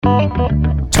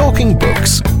Talking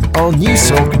Books on News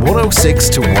Talk 106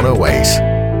 to 108.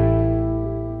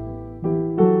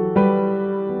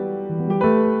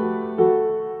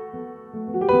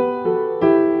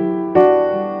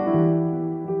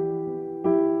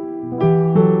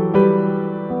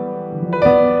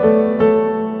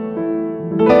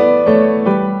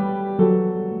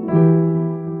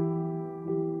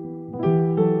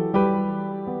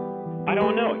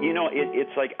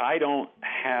 It's like I don't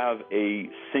have a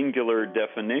singular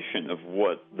definition of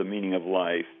what the meaning of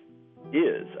life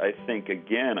is. I think,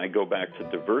 again, I go back to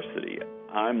diversity.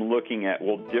 I'm looking at,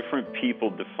 different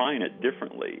people define it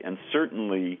differently. And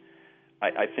certainly,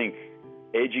 I think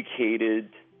educated,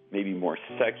 maybe more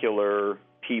secular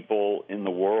people in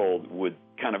the world would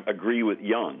kind of agree with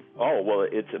Jung.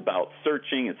 It's about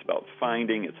searching, it's about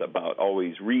finding, it's about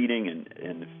always reading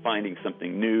and finding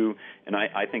something new. And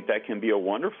I think that can be a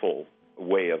wonderful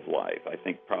way of life. I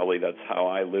think probably that's how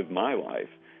I live my life.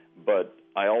 But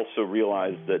I also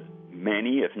realize that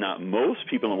many, if not most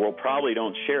people in the world probably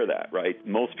don't share that, right?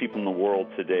 Most people in the world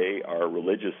today are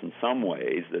religious in some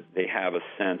ways, that they have a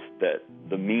sense that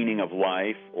the meaning of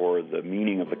life or the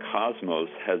meaning of the cosmos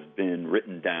has been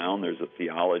written down. There's a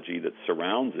theology that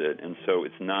surrounds it. And so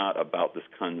it's not about this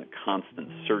kind of constant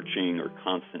searching or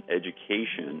constant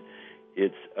education.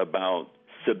 It's about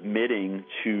submitting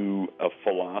to a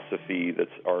philosophy that's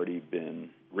already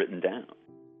been written down.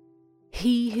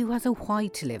 He who has a why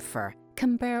to live for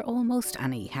can bear almost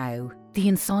any how. The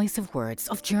incisive words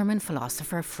of German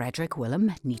philosopher Friedrich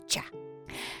Wilhelm Nietzsche.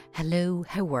 Hello,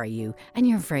 how are you? And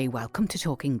you're very welcome to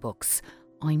Talking Books.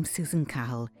 I'm Susan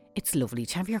Cahill. It's lovely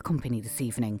to have your company this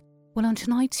evening. Well, on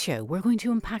tonight's show, we're going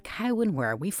to unpack how and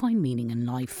where we find meaning in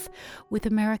life with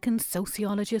American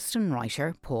sociologist and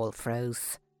writer Paul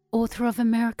Froese. Author of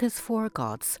America's Four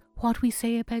Gods, What We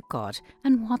Say About God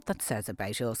and What That Says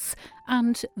About Us,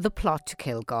 and The Plot to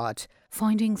Kill God,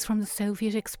 findings from the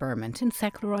Soviet experiment in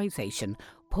secularization,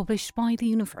 published by the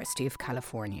University of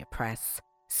California Press.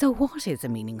 So what is a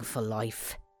meaningful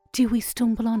life? Do we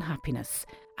stumble on happiness?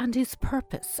 And is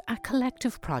purpose a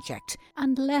collective project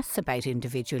and less about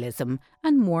individualism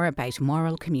and more about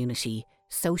moral community,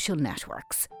 social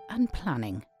networks and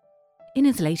planning? In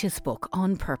his latest book,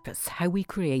 On Purpose, How We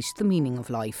Create the Meaning of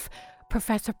Life,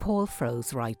 Professor Paul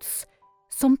Froese writes,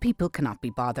 some people cannot be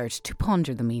bothered to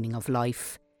ponder the meaning of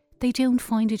life. They don't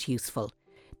find it useful.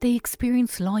 They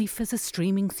experience life as a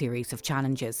streaming series of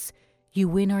challenges. You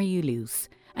win or you lose,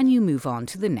 and you move on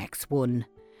to the next one.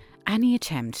 Any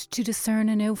attempt to discern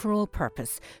an overall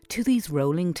purpose to these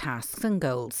rolling tasks and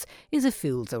goals is a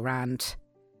fool's errand.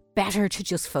 Better to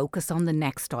just focus on the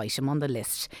next item on the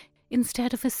list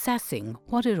instead of assessing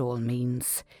what it all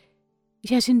means.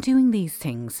 Yet in doing these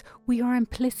things, we are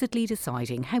implicitly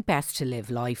deciding how best to live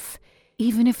life.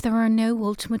 Even if there are no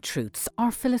ultimate truths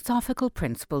or philosophical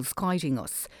principles guiding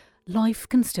us, life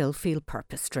can still feel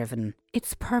purpose-driven.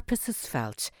 Its purpose is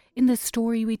felt in the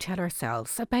story we tell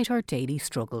ourselves about our daily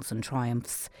struggles and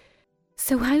triumphs.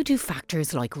 So how do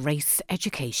factors like race,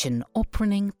 education,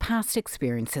 upbringing, past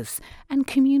experiences and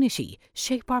community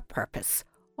shape our purpose,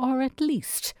 or at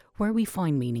least where we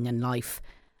find meaning in life?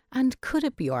 And could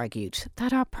it be argued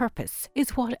that our purpose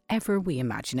is whatever we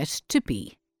imagine it to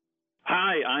be?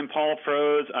 Hi, I'm Paul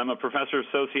Froese. I'm a professor of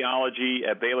sociology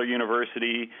at Baylor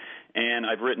University, and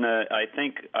I've written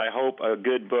I hope, a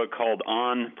good book called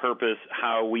On Purpose,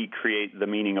 How We Create the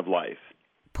Meaning of Life.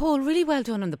 Paul, really well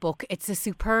done on the book. It's a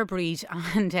superb read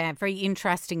and very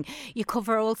interesting. You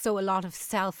cover also a lot of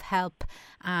self-help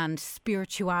and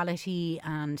spirituality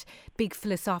and big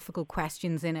philosophical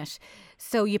questions in it.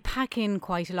 So you pack in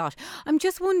quite a lot. I'm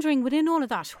just wondering, within all of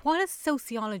that, what has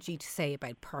sociology to say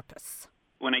about purpose?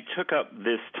 When I took up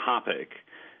this topic,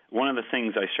 one of the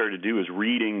things I started to do is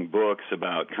reading books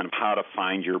about kind of how to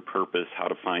find your purpose, how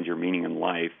to find your meaning in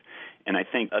life. And I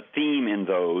think a theme in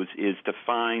those is to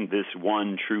find this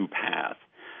one true path.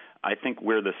 I think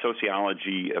where the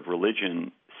sociology of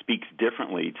religion speaks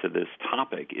differently to this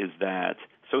topic is that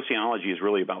sociology is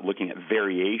really about looking at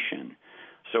variation.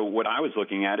 So what I was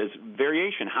looking at is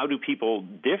variation. How do people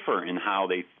differ in how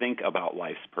they think about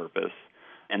life's purpose?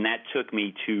 And that took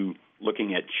me to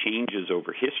looking at changes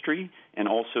over history and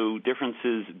also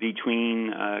differences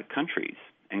between countries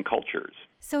and cultures.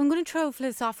 So I'm going to throw a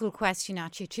philosophical question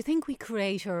at you. Do you think we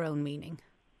create our own meaning?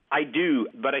 I do,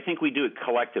 but I think we do it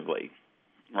collectively,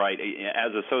 right?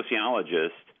 As a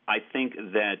sociologist, I think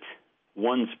that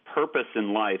one's purpose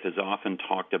in life is often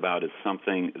talked about as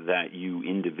something that you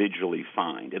individually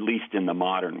find, at least in the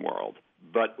modern world.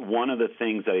 But one of the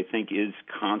things that I think is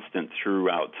constant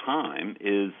throughout time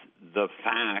is the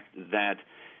fact that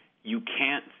you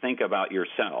can't think about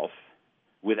yourself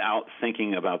without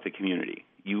thinking about the community.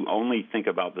 You only think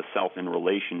about the self in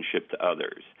relationship to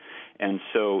others. And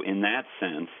so in that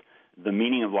sense, the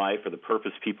meaning of life or the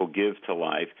purpose people give to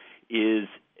life is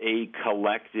a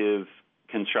collective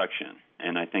construction.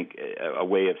 And I think a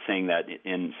way of saying that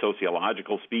in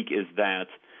sociological speak is that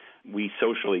we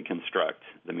socially construct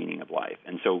the meaning of life.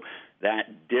 And so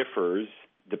that differs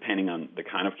depending on the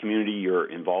kind of community you're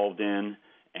involved in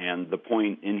and the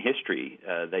point in history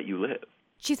that you live.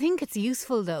 Do you think it's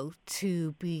useful, though,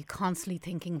 to be constantly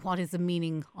thinking, what is the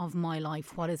meaning of my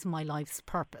life? What is my life's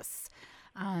purpose?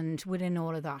 And within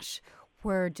all of that,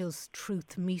 where does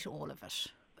truth meet all of it?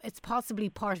 It's possibly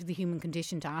part of the human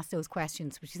condition to ask those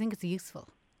questions, but do you think it's useful?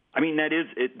 I mean,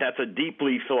 that's a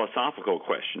deeply philosophical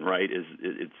question, right?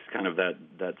 It's kind of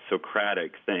that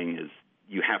Socratic thing is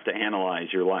you have to analyze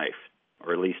your life,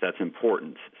 or at least that's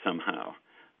important somehow,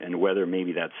 and whether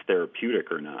maybe that's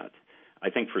therapeutic or not. I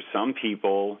think for some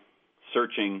people,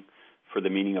 searching for the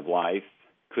meaning of life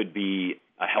could be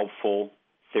a helpful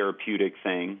therapeutic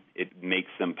thing. It makes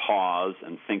them pause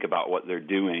and think about what they're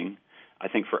doing. I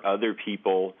think for other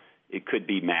people, it could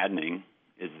be maddening,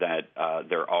 is that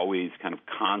they're always kind of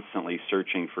constantly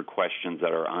searching for questions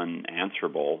that are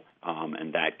unanswerable,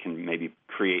 and that can maybe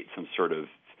create some sort of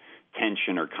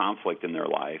tension or conflict in their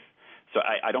life. So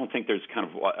I don't think there's kind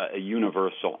of a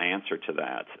universal answer to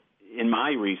that. In my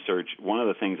research, one of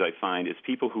the things I find is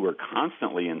people who are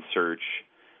constantly in search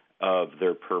of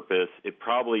their purpose, it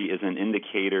probably is an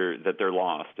indicator that they're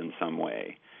lost in some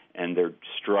way and they're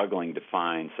struggling to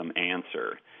find some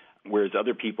answer. Whereas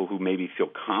other people who maybe feel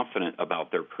confident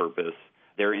about their purpose,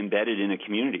 they're embedded in a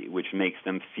community, which makes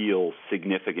them feel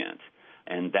significant,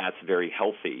 and that's very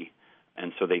healthy,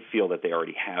 and so they feel that they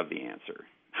already have the answer.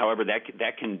 However,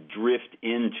 that can drift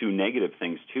into negative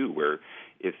things too, where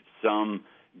if some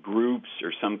groups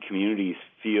or some communities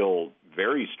feel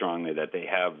very strongly that they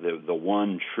have the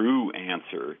one true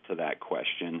answer to that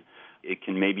question, it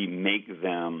can maybe make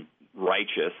them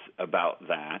righteous about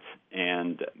that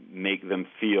and make them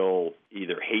feel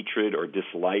either hatred or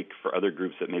dislike for other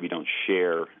groups that maybe don't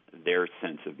share their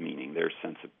sense of meaning, their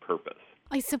sense of purpose.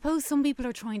 I suppose some people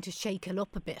are trying to shake it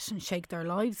up a bit and shake their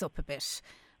lives up a bit.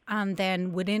 And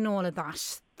then within all of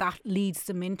that, that leads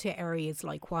them into areas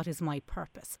like, what is my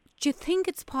purpose? Do you think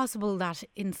it's possible that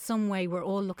in some way we're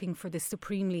all looking for this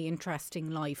supremely interesting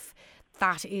life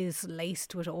that is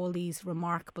laced with all these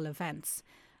remarkable events,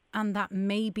 and that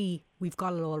maybe we've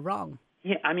got it all wrong?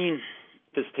 Yeah, I mean,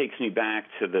 this takes me back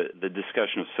to the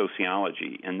discussion of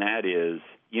sociology, and that is,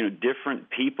 different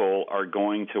people are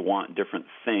going to want different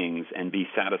things and be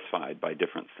satisfied by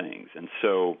different things. And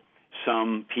so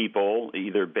some people,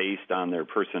 either based on their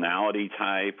personality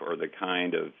type or the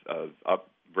kind of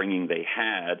upbringing they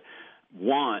had,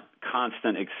 want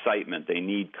constant excitement. They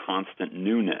need constant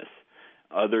newness.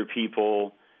 Other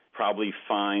people probably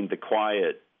find the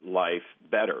quiet life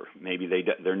better. Maybe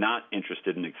they're not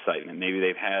interested in excitement. Maybe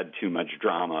they've had too much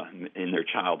drama in their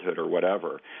childhood or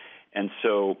whatever. And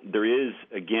so there's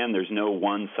no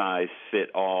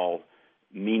one-size-fit-all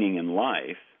meaning in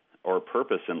life or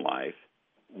purpose in life.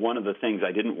 One of the things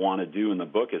I didn't want to do in the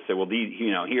book is say, well,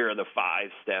 here are the 5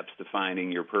 steps to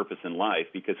finding your purpose in life,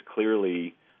 because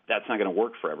clearly that's not going to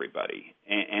work for everybody.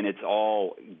 And it's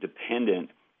all dependent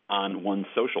on one's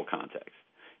social context.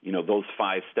 Those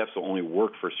 5 steps will only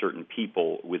work for certain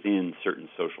people within certain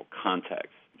social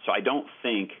contexts. So I don't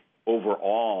think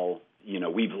overall,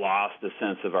 we've lost a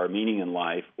sense of our meaning in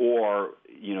life, or,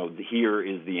 here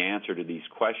is the answer to these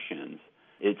questions.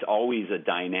 It's always a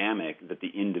dynamic that the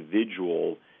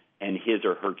individual and his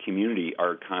or her community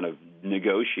are kind of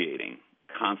negotiating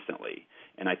constantly.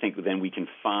 And I think then we can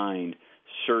find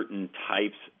certain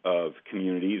types of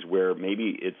communities where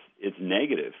maybe it's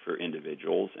negative for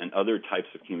individuals, and other types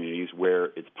of communities where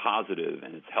it's positive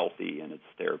and it's healthy and it's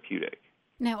therapeutic.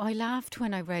 Now, I laughed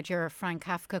when I read your Frank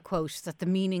Kafka quote that the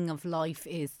meaning of life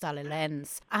is Sally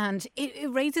Lenz. And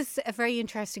it raises a very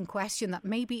interesting question that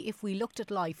maybe if we looked at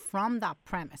life from that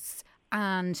premise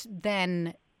and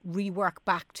then rework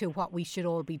back to what we should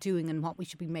all be doing and what we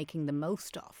should be making the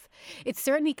most of. It's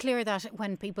certainly clear that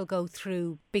when people go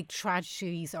through big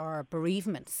tragedies or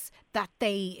bereavements, that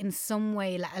they in some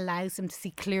way allows them to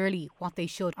see clearly what they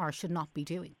should or should not be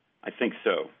doing. I think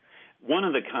so. One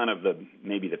of the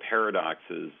maybe the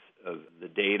paradoxes of the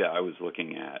data I was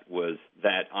looking at was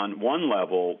that on one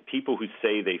level, people who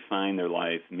say they find their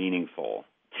life meaningful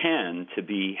tend to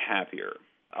be happier.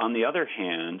 On the other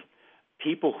hand,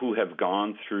 people who have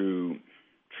gone through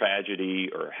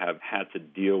tragedy or have had to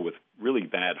deal with really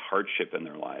bad hardship in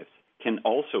their lives can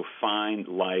also find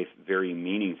life very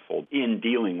meaningful in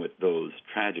dealing with those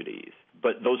tragedies.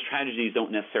 but those tragedies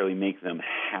don't necessarily make them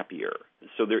happier.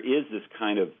 So there is this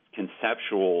kind of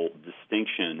conceptual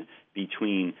distinction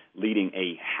between leading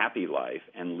a happy life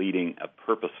and leading a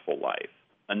purposeful life.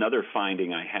 Another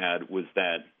finding I had was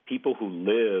that people who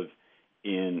live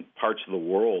in parts of the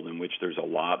world in which there's a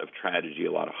lot of tragedy,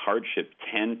 a lot of hardship,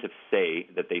 tend to say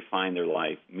that they find their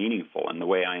life meaningful. And the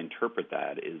way I interpret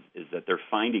that is that they're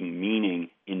finding meaning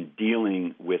in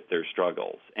dealing with their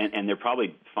struggles. And they're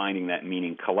probably finding that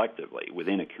meaning collectively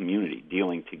within a community,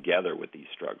 dealing together with these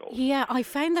struggles. Yeah, I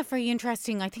found that very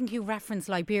interesting. I think you referenced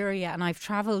Liberia, and I've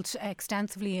travelled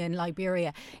extensively in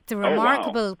Liberia. It's a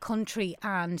remarkable country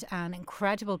and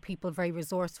incredible people, very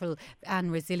resourceful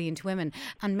and resilient women.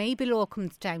 And maybe it all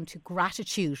comes down to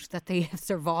gratitude that they have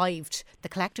survived the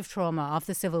collective trauma of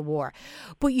the Civil War.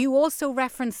 But you also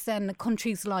referenced then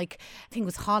countries like, I think it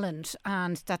was Holland,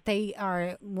 and that they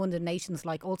are one of the nations,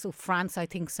 like also France, I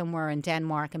think somewhere in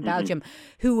Denmark and Belgium,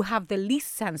 who have the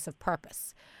least sense of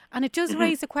purpose. And it does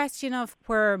raise a question of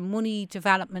where money,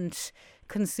 development,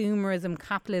 consumerism,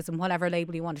 capitalism, whatever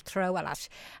label you want to throw at it,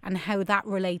 and how that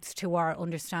relates to our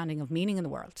understanding of meaning in the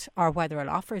world, or whether it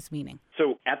offers meaning.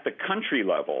 So at the country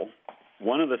level,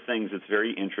 one of the things that's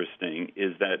very interesting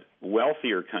is that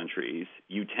wealthier countries,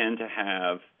 you tend to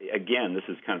have, again, this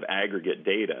is kind of aggregate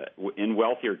data. In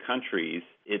wealthier countries,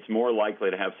 it's more likely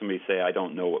to have somebody say, I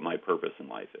don't know what my purpose in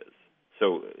life is.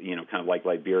 So, kind of like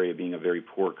Liberia being a very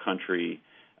poor country,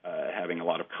 having a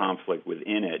lot of conflict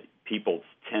within it, people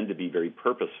tend to be very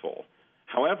purposeful.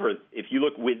 However, if you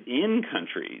look within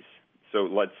countries, so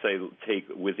let's say take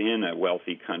within a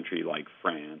wealthy country like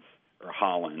France or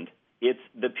Holland, it's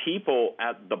the people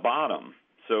at the bottom,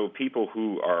 so people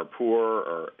who are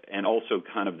poor and also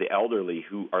kind of the elderly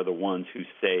who are the ones who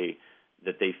say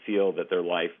that they feel that their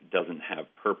life doesn't have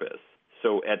purpose.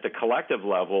 So at the collective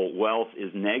level, wealth is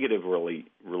negatively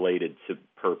related to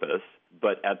purpose,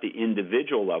 but at the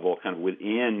individual level, kind of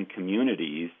within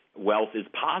communities, wealth is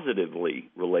positively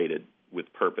related with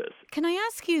purpose. Can I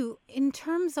ask you, in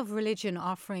terms of religion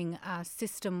offering a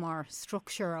system or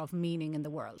structure of meaning in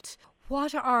the world,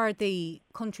 what are the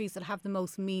countries that have the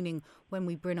most meaning when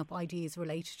we bring up ideas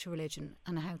related to religion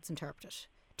and how it's interpreted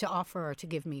to offer or to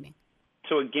give meaning?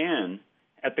 So again,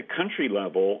 at the country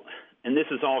level, and this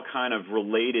is all kind of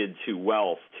related to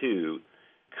wealth too,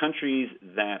 countries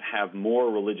that have more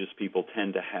religious people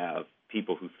tend to have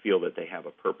people who feel that they have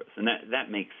a purpose. And that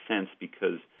makes sense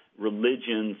because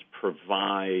religions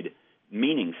provide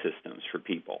meaning systems for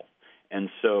people. And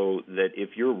so that if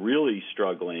you're really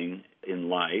struggling in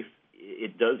life,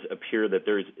 it does appear that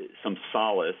there's some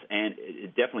solace, and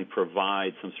it definitely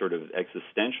provides some sort of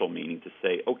existential meaning to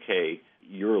say, okay,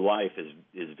 your life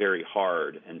is very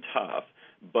hard and tough,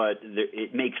 but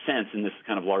it makes sense in this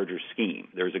kind of larger scheme.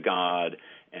 There's a God,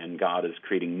 and God is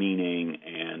creating meaning,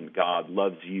 and God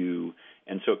loves you,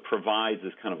 and so it provides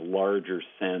this kind of larger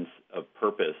sense of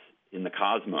purpose in the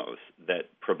cosmos that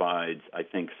provides, I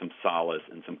think, some solace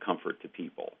and some comfort to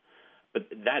people. But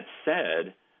that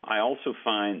said, I also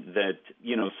find that,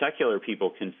 secular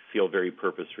people can feel very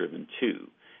purpose-driven too.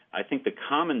 I think the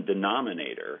common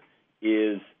denominator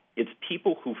is it's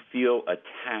people who feel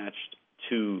attached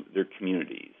to their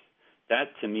communities.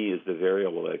 That, to me, is the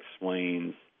variable that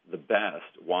explains the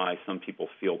best why some people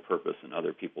feel purpose and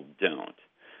other people don't.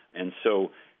 And so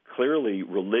clearly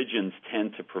religions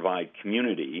tend to provide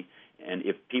community, and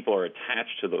if people are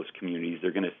attached to those communities,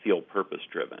 they're going to feel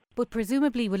purpose-driven. But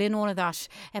presumably within all of that,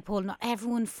 Paul, not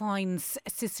everyone finds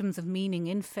systems of meaning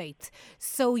in faith.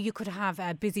 So you could have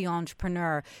a busy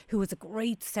entrepreneur who has a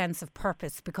great sense of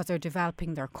purpose because they're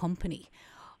developing their company.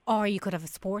 Or you could have a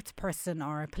sports person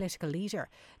or a political leader.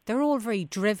 They're all very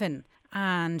driven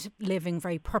and living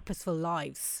very purposeful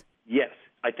lives. Yes,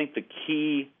 I think the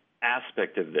key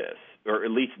aspect of this, or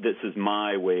at least this is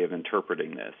my way of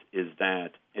interpreting this, is that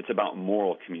it's about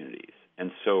moral communities. And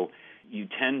so you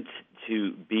tend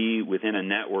to be within a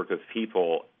network of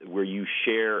people where you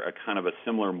share a kind of a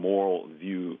similar moral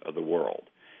view of the world.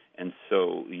 And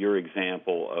so your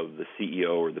example of the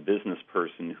CEO or the business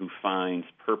person who finds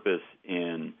purpose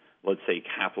in, let's say,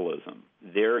 capitalism,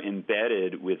 they're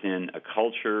embedded within a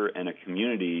culture and a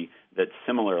community that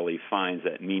similarly finds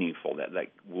that meaningful, that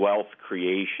wealth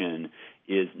creation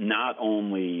is not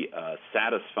only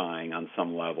satisfying on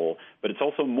some level, but it's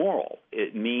also moral.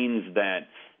 It means that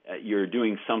you're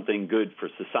doing something good for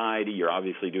society, you're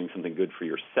obviously doing something good for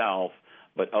yourself,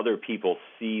 but other people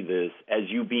see this as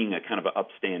you being a kind of an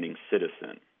upstanding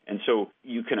citizen. And so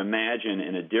you can imagine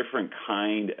in a different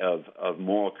kind of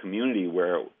moral community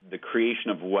where the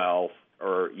creation of wealth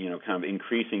or, kind of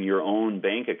increasing your own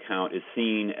bank account is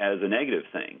seen as a negative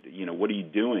thing. What are you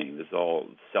doing? This is all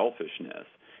selfishness.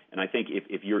 And I think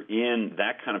if you're in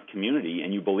that kind of community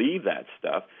and you believe that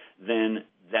stuff, then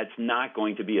that's not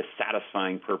going to be a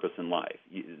satisfying purpose in life.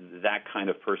 That kind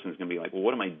of person is going to be like, well,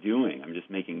 what am I doing? I'm just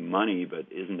making money, but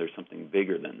isn't there something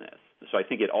bigger than this? So I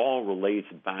think it all relates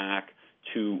back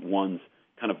to one's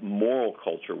kind of moral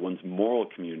culture, one's moral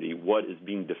community, what is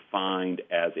being defined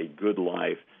as a good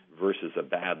life versus a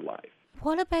bad life.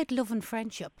 What about love and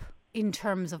friendship in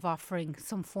terms of offering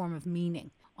some form of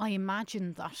meaning? I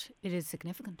imagine that it is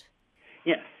significant.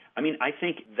 Yes. I mean, I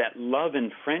think that love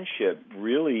and friendship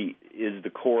really is the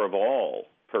core of all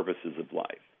purposes of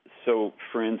life. So,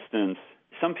 for instance,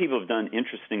 some people have done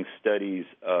interesting studies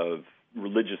of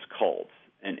religious cults,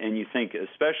 and you think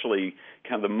especially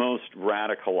kind of the most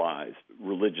radicalized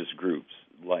religious groups,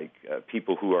 like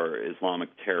people who are Islamic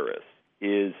terrorists,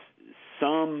 is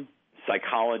some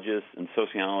psychologists and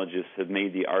sociologists have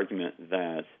made the argument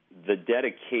that the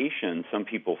dedication some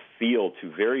people feel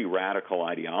to very radical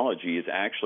ideology is actually